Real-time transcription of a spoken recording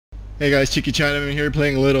Hey guys, Cheeky Chinaman here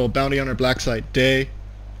playing a little Bounty Hunter Blacksite Day.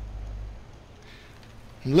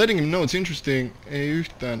 I'm letting him know it's interesting.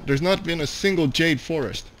 There's not been a single Jade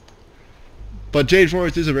Forest. But Jade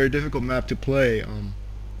Forest is a very difficult map to play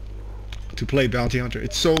Bounty Hunter.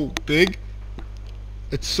 It's so big.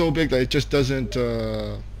 It's so big that it just doesn't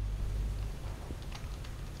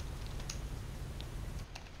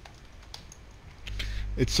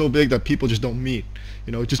it's so big that people just don't meet.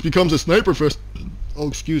 You know, it just becomes a sniper fest. Oh,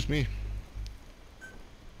 excuse me.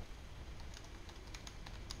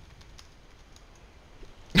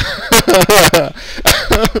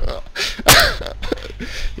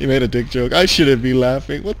 He made a dick joke. I shouldn't be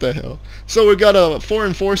laughing. What the hell? So we got 4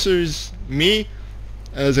 enforcers, me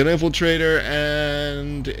as an infiltrator,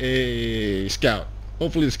 and a scout.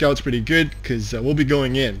 Hopefully the scout's pretty good, because we'll be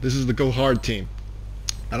going in. This is the Go Hard team.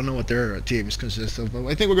 I don't know what their teams consist of, but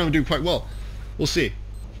I think we're going to do quite well. We'll see.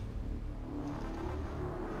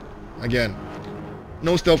 Again,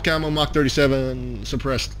 no stealth camo, Mach 37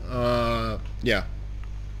 suppressed. Yeah.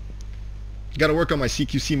 Gotta work on my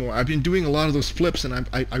CQC more. I've been doing a lot of those flips, and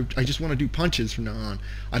I just want to do punches from now on.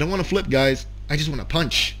 I don't want to flip, guys. I just want to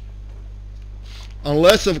punch.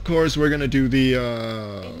 Unless, of course, we're gonna do the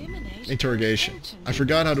interrogation. I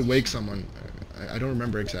forgot how to wake someone. I don't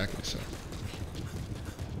remember exactly, so.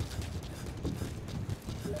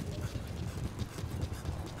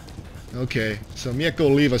 Okay, so Mieko will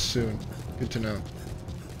leave us soon. Good to know.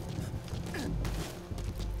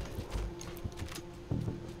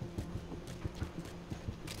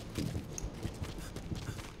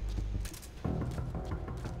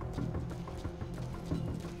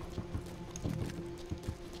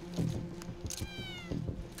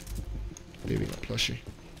 Baby, not plushie.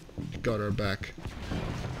 Got our back.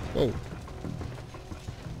 Whoa.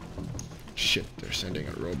 Shit, they're sending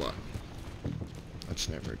a robot. That's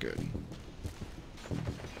never good.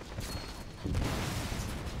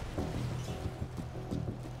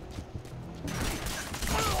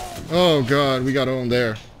 Oh god, we got owned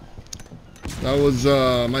there. That was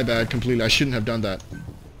my bad completely. I shouldn't have done that.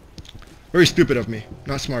 Very stupid of me.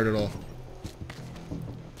 Not smart at all.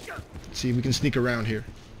 Let's see if we can sneak around here.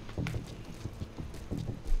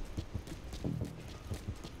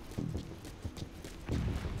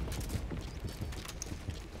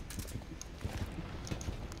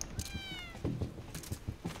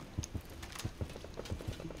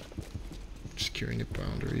 Securing the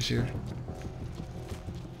boundaries here.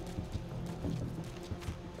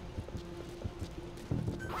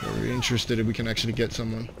 Very interested if we can actually get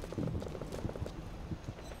someone.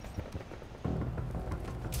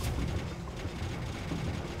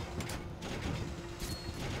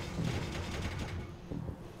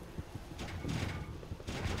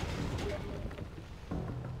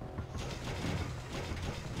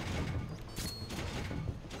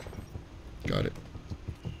 Got it.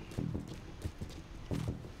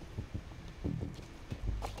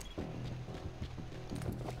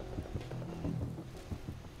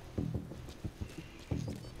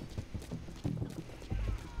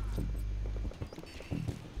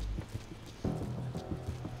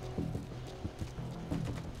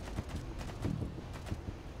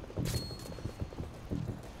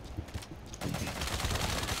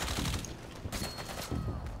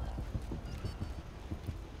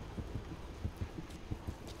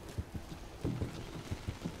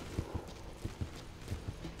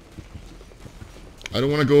 I don't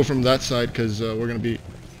want to go from that side because we're gonna be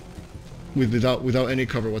without any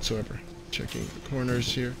cover whatsoever. Checking the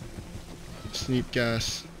corners here. Sneak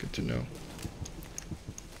gas. Good to know.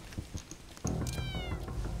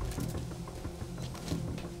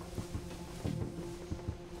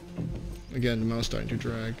 Again, the mouse starting to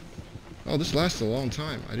drag. Oh, this lasts a long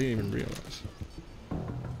time. I didn't even realize. Good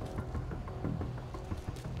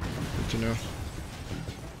to know.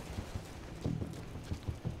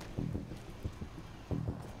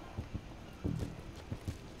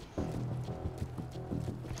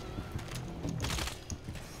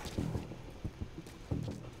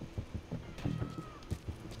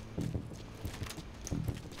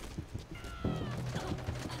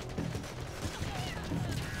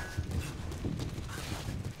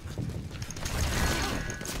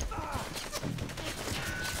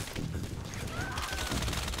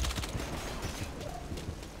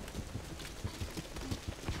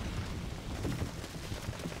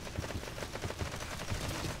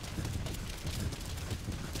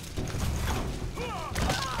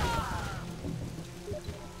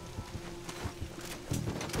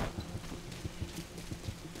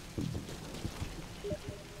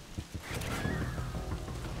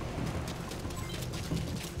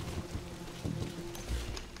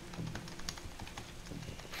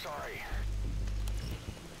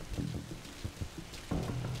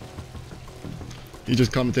 He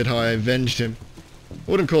just commented how I avenged him.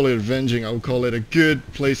 I wouldn't call it avenging, I would call it a good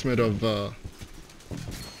placement of,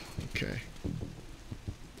 okay.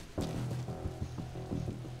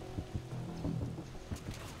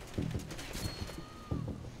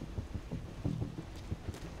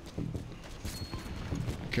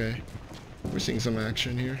 Okay. We're seeing some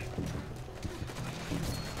action here.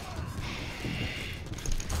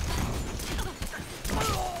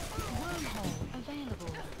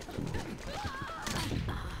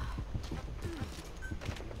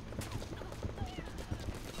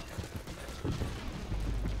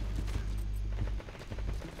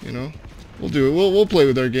 You know, we'll do it. We'll play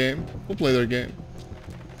with their game. We'll play their game.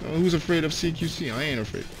 Who's afraid of CQC? I ain't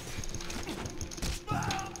afraid.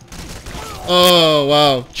 Oh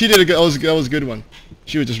wow, she did a good. That was a good one.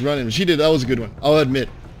 She was just running. She did. That was a good one. I'll admit.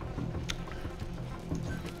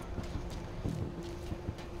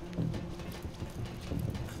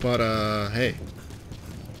 But hey,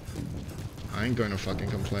 I ain't gonna fucking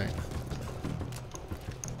complain.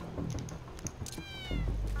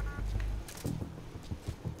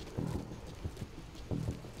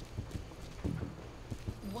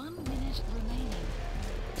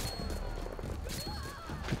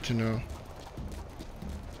 Good to know.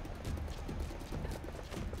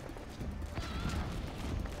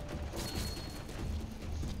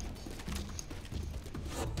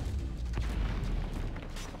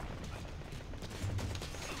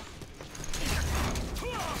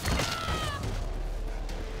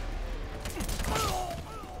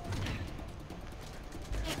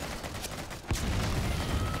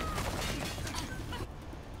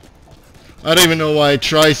 I don't even know why I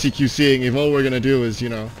try CQCing if all we're gonna do is, you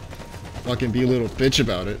know, fucking be a little bitch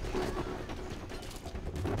about it.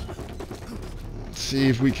 Let's see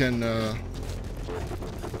if we can,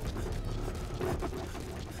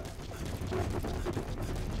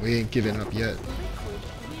 we ain't giving up yet.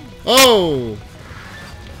 Oh!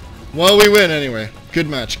 Well, we win anyway. Good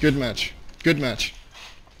match, good match, good match.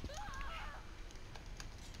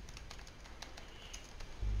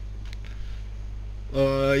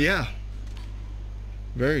 Yeah.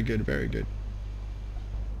 Very good, very good.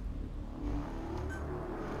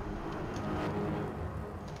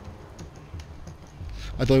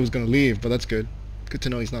 I thought he was gonna leave, but that's good. Good to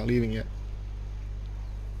know he's not leaving yet.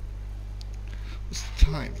 What's the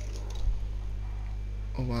time?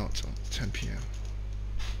 Oh wow, it's 10 p.m.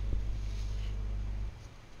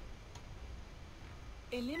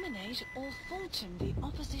 Eliminate or falter the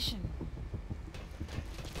opposition.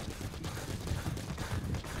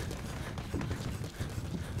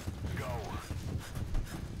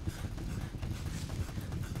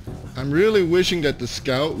 I'm really wishing that the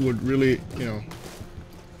scout would really, you know,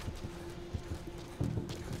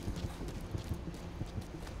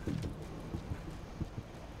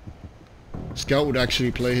 scout would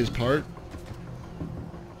actually play his part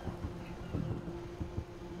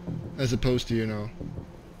as opposed to, you know,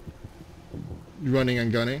 running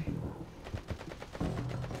and gunning.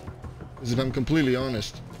 As if I'm completely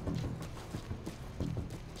honest.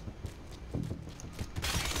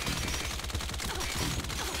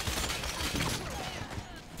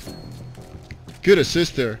 Good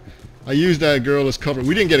assist there. I used that girl as cover.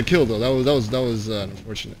 We didn't get a kill though. That was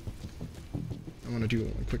unfortunate. I want to do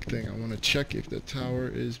one quick thing. I want to check if the tower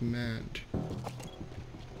is manned.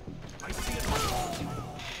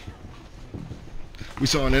 We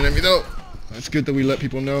saw an enemy though. That's good that we let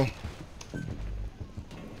people know.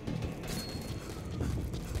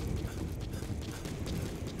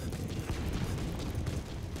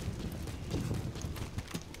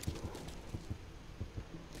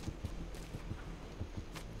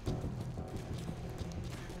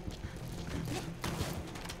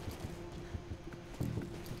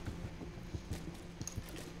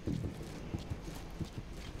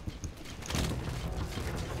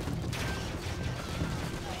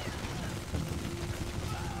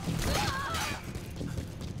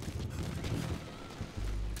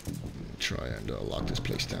 Try and lock this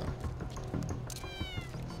place down.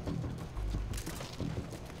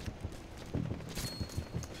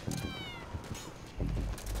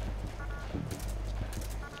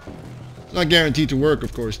 It's not guaranteed to work,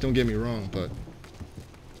 of course, don't get me wrong, but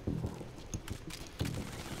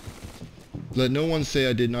let no one say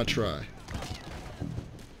I did not try.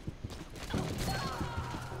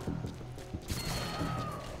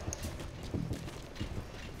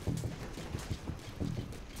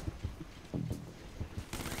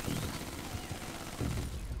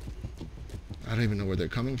 I don't even know where they're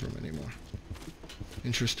coming from anymore.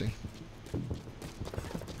 Interesting.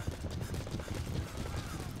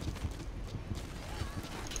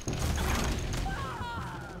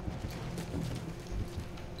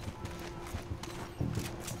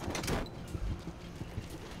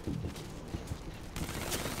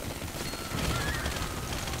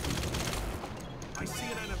 I see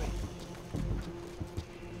an enemy.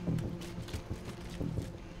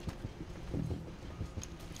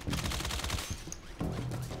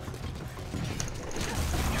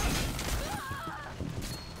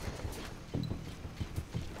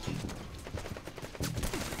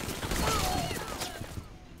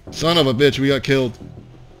 Son of a bitch, we got killed.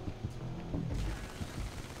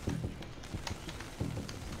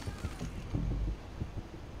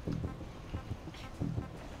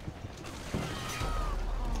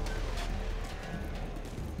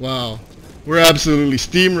 Wow. We're absolutely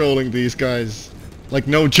steamrolling these guys. Like,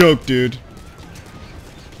 no joke, dude.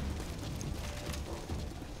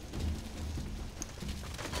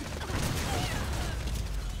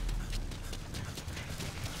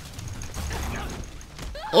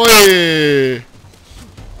 Oi!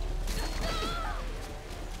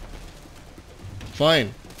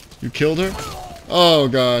 Fine. You killed her? Oh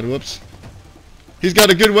god, whoops. He's got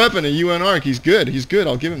a good weapon, a UN arc. He's good. He's good.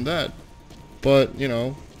 I'll give him that. But, you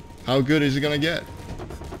know, how good is he gonna get?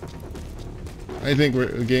 I think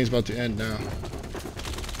the game's about to end now.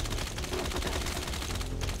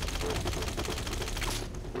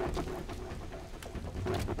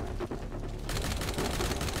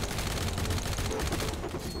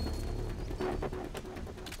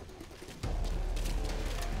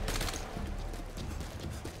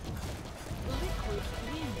 Liquid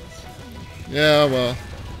wins. Yeah, well.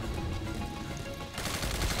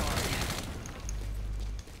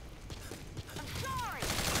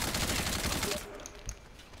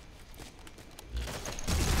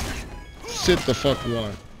 Sit the fuck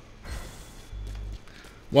one.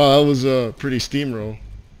 Wow, that was a pretty steamroll.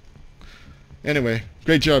 Anyway,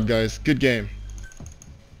 great job, guys. Good game.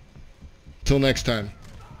 Till next time.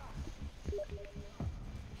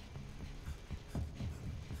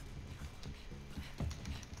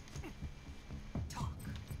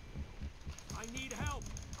 I need help.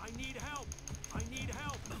 I need help. I need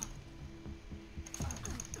help.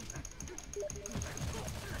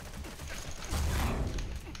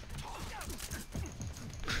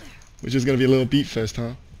 Which is gonna be a little beat fest,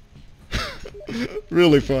 huh?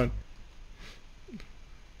 Really fun.